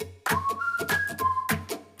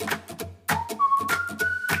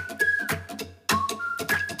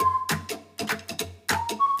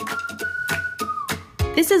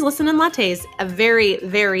This is Listen and Lattes, a very,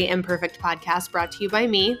 very imperfect podcast brought to you by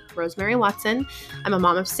me, Rosemary Watson. I'm a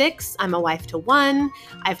mom of 6. I'm a wife to 1.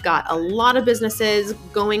 I've got a lot of businesses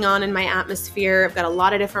going on in my atmosphere. I've got a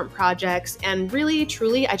lot of different projects. And really,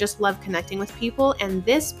 truly, I just love connecting with people. And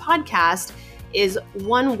this podcast is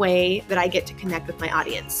one way that I get to connect with my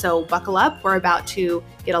audience. So buckle up. We're about to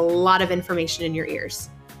get a lot of information in your ears.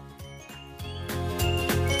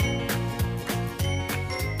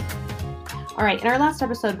 All right, in our last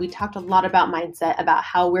episode, we talked a lot about mindset, about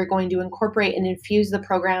how we're going to incorporate and infuse the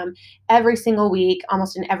program every single week,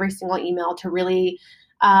 almost in every single email, to really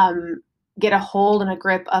get a hold and a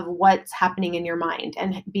grip of what's happening in your mind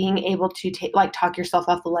and being able to talk yourself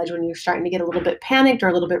off the ledge when you're starting to get a little bit panicked or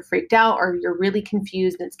a little bit freaked out, or you're really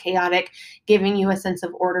confused and it's chaotic, giving you a sense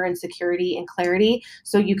of order and security and clarity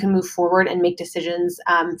so you can move forward and make decisions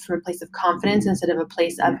from a place of confidence instead of a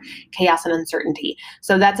place of chaos and uncertainty.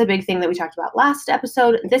 So that's a big thing that we talked about last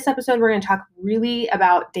episode. This episode, we're going to talk really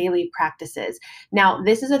about daily practices. Now,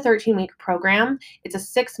 this is a 13-week program. It's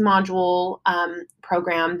a 6-module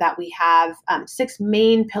program that we have 6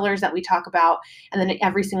 main pillars that we talk about, and then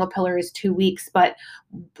every single pillar is 2 weeks, but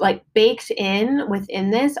like baked in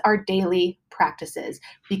within this are daily practices,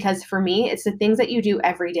 because for me, it's the things that you do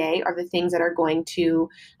every day are the things that are going to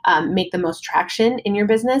make the most traction in your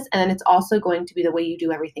business. And then it's also going to be the way you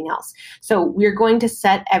do everything else. So we're going to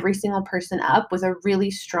set every single person up with a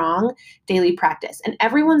really strong daily practice, and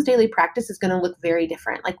everyone's daily practice is going to look very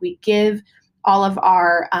different. Like, we give all of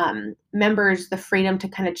our members the freedom to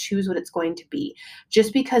kind of choose what it's going to be.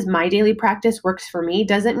 Just because my daily practice works for me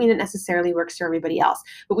doesn't mean it necessarily works for everybody else.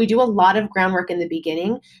 But we do a lot of groundwork in the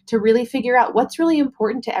beginning to really figure out what's really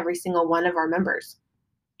important to every single one of our members.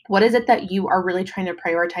 What is it that you are really trying to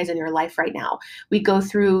prioritize in your life right now? We go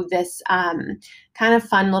through this kind of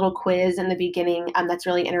fun little quiz in the beginning that's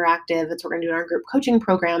really interactive. That's what we're going to do in our group coaching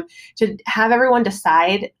program, to have everyone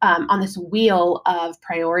decide on this wheel of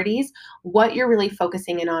priorities what you're really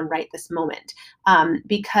focusing in on right this moment.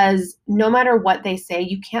 Because no matter what they say,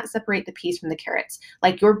 you can't separate the peas from the carrots.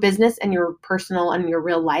 Like, your business and your personal and your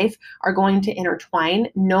real life are going to intertwine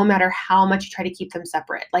no matter how much you try to keep them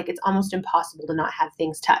separate. Like, it's almost impossible to not have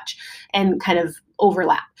things touch and kind of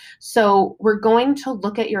overlap. So we're going to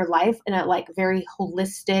look at your life in a very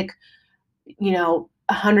holistic,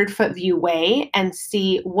 100-foot view way and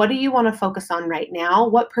see, what do you want to focus on right now?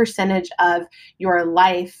 What percentage of your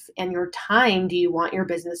life and your time do you want your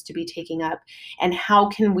business to be taking up? And how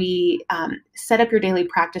can we set up your daily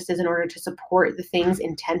practices in order to support the things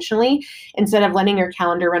intentionally, instead of letting your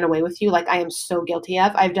calendar run away with you, like I am so guilty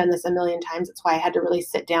of. I've done this a million times. That's why I had to really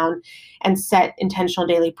sit down and set intentional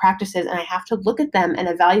daily practices. And I have to look at them and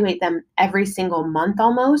evaluate them every single month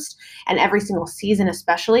almost, and every single season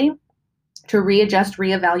especially, to readjust,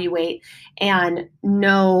 reevaluate, and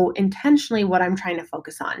know intentionally what I'm trying to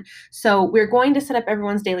focus on. So we're going to set up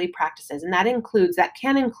everyone's daily practices, and that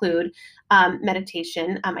can include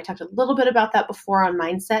meditation. I talked a little bit about that before on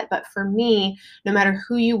mindset, but for me, no matter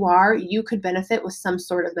who you are, you could benefit with some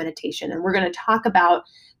sort of meditation. And we're going to talk about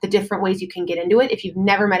the different ways you can get into it if you've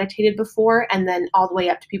never meditated before, and then all the way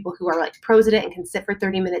up to people who are pros at it and can sit for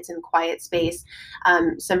 30 minutes in quiet space.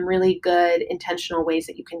 Some really good intentional ways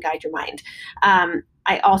that you can guide your mind.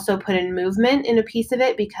 I also put in movement in a piece of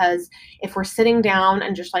it, because if we're sitting down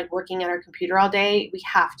and just working at our computer all day, we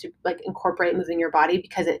have to incorporate moving your body,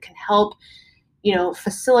 because it can help,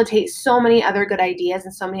 facilitate so many other good ideas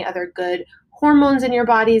and so many other good hormones in your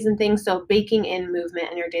bodies and things. So baking in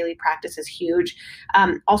movement in your daily practice is huge.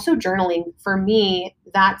 Also journaling, for me,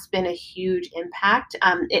 that's been a huge impact.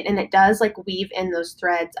 It does weave in those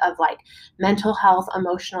threads of mental health,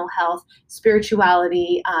 emotional health,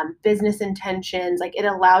 spirituality, business intentions. It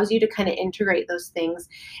allows you to kind of integrate those things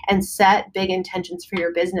and set big intentions for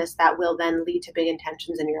your business that will then lead to big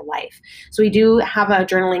intentions in your life. So we do have a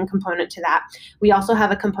journaling component to that. We also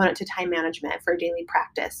have a component to time management for daily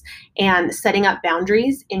practice, and setting up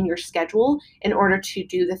boundaries in your schedule in order to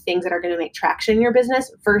do the things that are going to make traction in your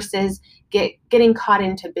business, versus getting caught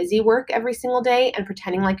into busy work every single day and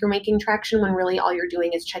pretending like you're making traction when really all you're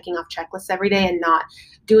doing is checking off checklists every day and not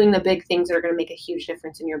doing the big things that are going to make a huge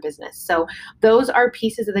difference in your business. So those are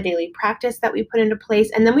pieces of the daily practice that we put into place.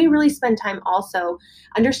 And then we really spend time also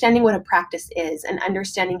understanding what a practice is and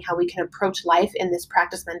understanding how we can approach life in this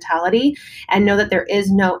practice mentality, and know that there is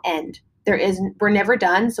no end. We're never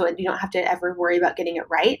done. So you don't have to ever worry about getting it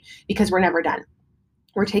right, because we're never done.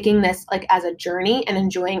 We're taking this as a journey and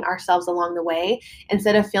enjoying ourselves along the way,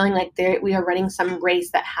 instead of feeling like we are running some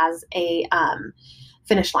race that has a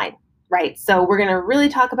finish line. right? So we're going to really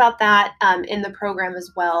talk about that in the program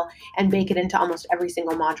as well, and bake it into almost every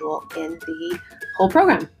single module in the whole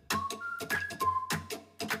program.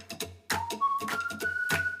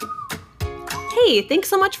 Hey, thanks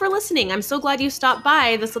so much for listening. I'm so glad you stopped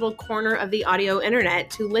by this little corner of the audio internet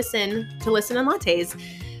to listen in lattes.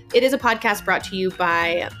 It is a podcast brought to you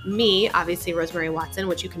by me, obviously Rosemary Watson,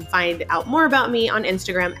 which you can find out more about me on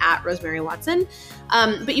Instagram at Rosemary Watson.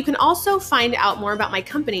 But you can also find out more about my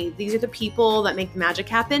company. These are the people that make the magic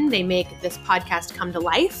happen. They make this podcast come to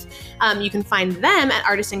life. You can find them at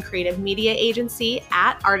Artisan Creative Media Agency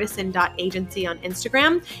at artisan.agency on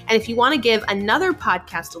Instagram. And if you want to give another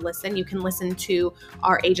podcast a listen, you can listen to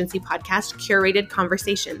our agency podcast, Curated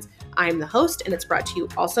Conversations. I'm the host, and it's brought to you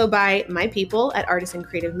also by my people at Artisan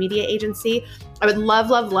Creative Media Agency. I would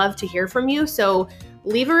love to hear from you. So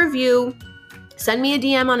leave a review, send me a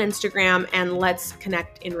DM on Instagram, and let's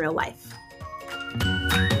connect in real life.